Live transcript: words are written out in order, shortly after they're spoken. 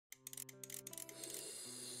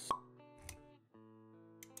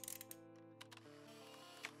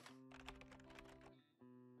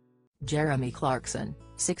Jeremy Clarkson,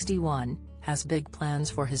 61, has big plans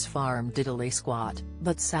for his farm diddly squat,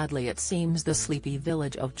 but sadly it seems the sleepy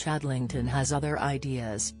village of Chadlington has other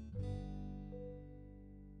ideas.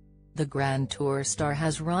 The Grand Tour star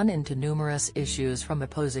has run into numerous issues from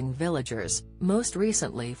opposing villagers, most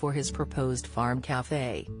recently for his proposed farm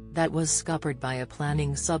café, that was scuppered by a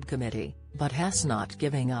planning subcommittee, but has not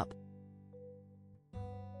giving up.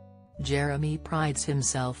 Jeremy prides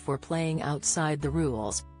himself for playing outside the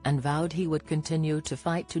rules, and vowed he would continue to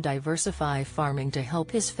fight to diversify farming to help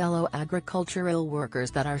his fellow agricultural workers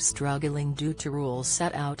that are struggling due to rules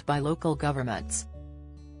set out by local governments.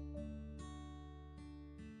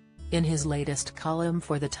 In his latest column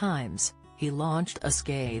for The Times, he launched a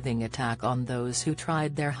scathing attack on those who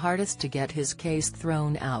tried their hardest to get his case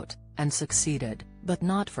thrown out, and succeeded, but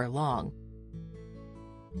not for long.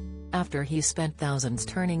 After he spent thousands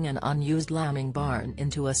turning an unused lambing barn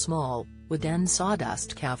into a small, wooden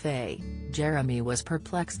sawdust café, Jeremy was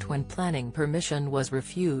perplexed when planning permission was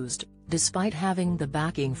refused, despite having the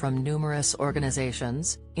backing from numerous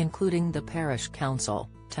organisations, including the Parish Council,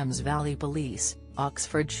 Thames Valley Police,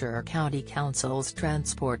 Oxfordshire County Council's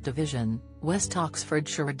Transport Division, West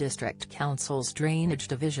Oxfordshire District Council's Drainage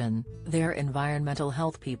Division, their Environmental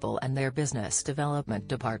Health people and their Business Development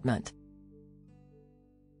Department.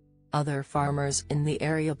 Other farmers in the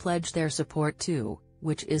area pledged their support too,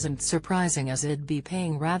 which isn't surprising as it'd be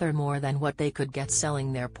paying rather more than what they could get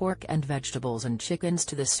selling their pork and vegetables and chickens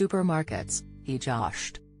to the supermarkets, he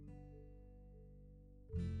joshed.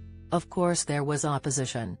 Of course there was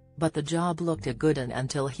opposition, but the job looked a good one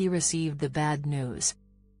until he received the bad news.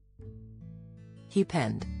 He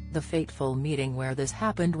penned, "The fateful meeting where this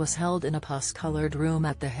happened was held in a pus-coloured room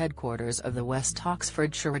at the headquarters of the West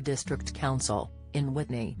Oxfordshire District Council, in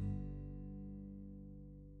Witney.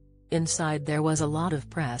 Inside there was a lot of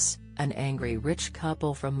press, an angry rich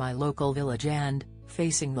couple from my local village and,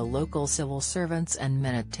 facing the local civil servants and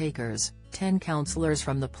minute-takers, 10 councillors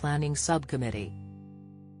from the planning subcommittee.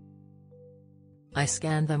 I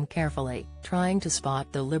scanned them carefully, trying to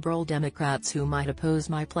spot the Liberal Democrats who might oppose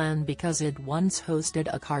my plan because it once hosted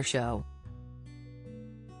a car show.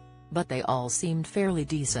 But they all seemed fairly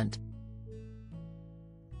decent.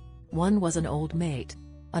 One was an old mate.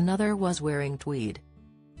 Another was wearing tweed.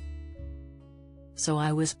 So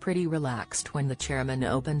I was pretty relaxed when the chairman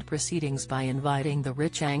opened proceedings by inviting the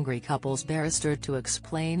rich angry couple's barrister to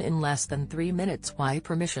explain in less than 3 minutes why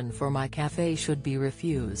permission for my café should be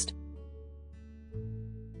refused.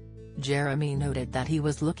 Jeremy noted that he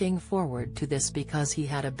was looking forward to this because he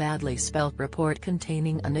had a badly spelt report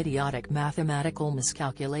containing an idiotic mathematical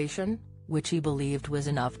miscalculation, which he believed was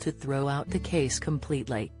enough to throw out the case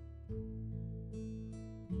completely.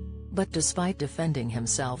 But despite defending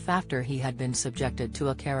himself after he had been subjected to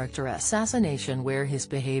a character assassination where his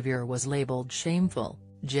behavior was labeled shameful,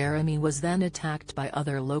 Jeremy was then attacked by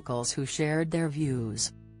other locals who shared their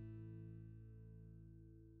views.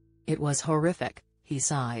 It was horrific, he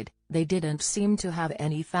sighed. They didn't seem to have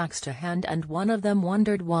any facts to hand and one of them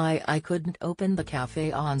wondered why I couldn't open the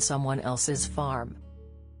cafe on someone else's farm.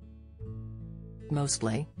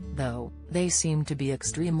 Mostly, though, they seemed to be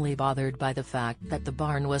extremely bothered by the fact that the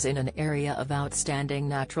barn was in an area of outstanding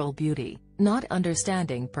natural beauty, not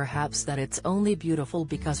understanding perhaps that it's only beautiful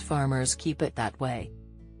because farmers keep it that way.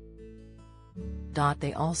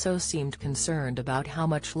 They also seemed concerned about how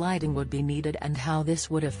much lighting would be needed and how this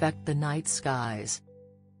would affect the night skies.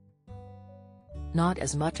 Not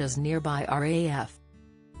as much as nearby RAF.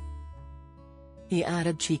 He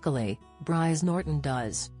added cheekily, Bryce Norton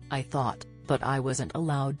does, I thought, but I wasn't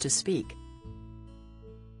allowed to speak.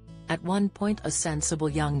 At one point a sensible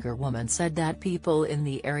younger woman said that people in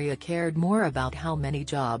the area cared more about how many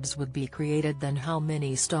jobs would be created than how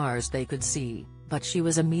many stars they could see, but she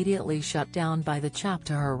was immediately shut down by the chap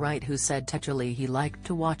to her right who said touchily he liked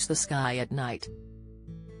to watch the sky at night.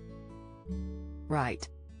 Right.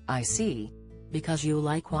 I see. Because you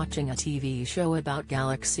like watching a TV show about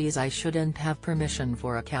galaxies I shouldn't have permission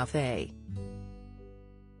for a cafe.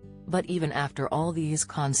 But even after all these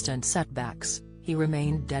constant setbacks, he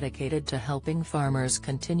remained dedicated to helping farmers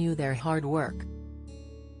continue their hard work.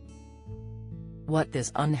 What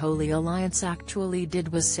this unholy alliance actually did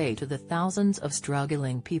was say to the thousands of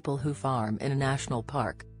struggling people who farm in a national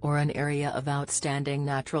park, or an area of outstanding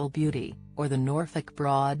natural beauty, or the Norfolk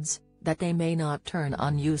Broads, that they may not turn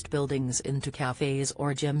unused buildings into cafes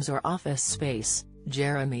or gyms or office space,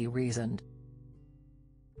 Jeremy reasoned.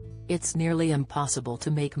 It's nearly impossible to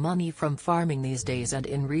make money from farming these days and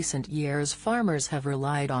in recent years farmers have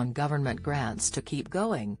relied on government grants to keep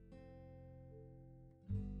going.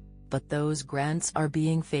 but those grants are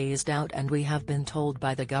being phased out and we have been told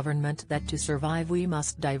by the government that to survive we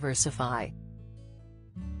must diversify.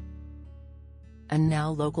 And now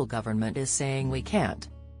local government is saying we can't.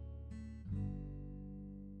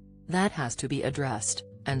 That has to be addressed,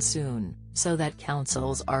 and soon, so that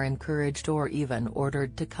councils are encouraged or even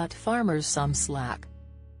ordered to cut farmers some slack.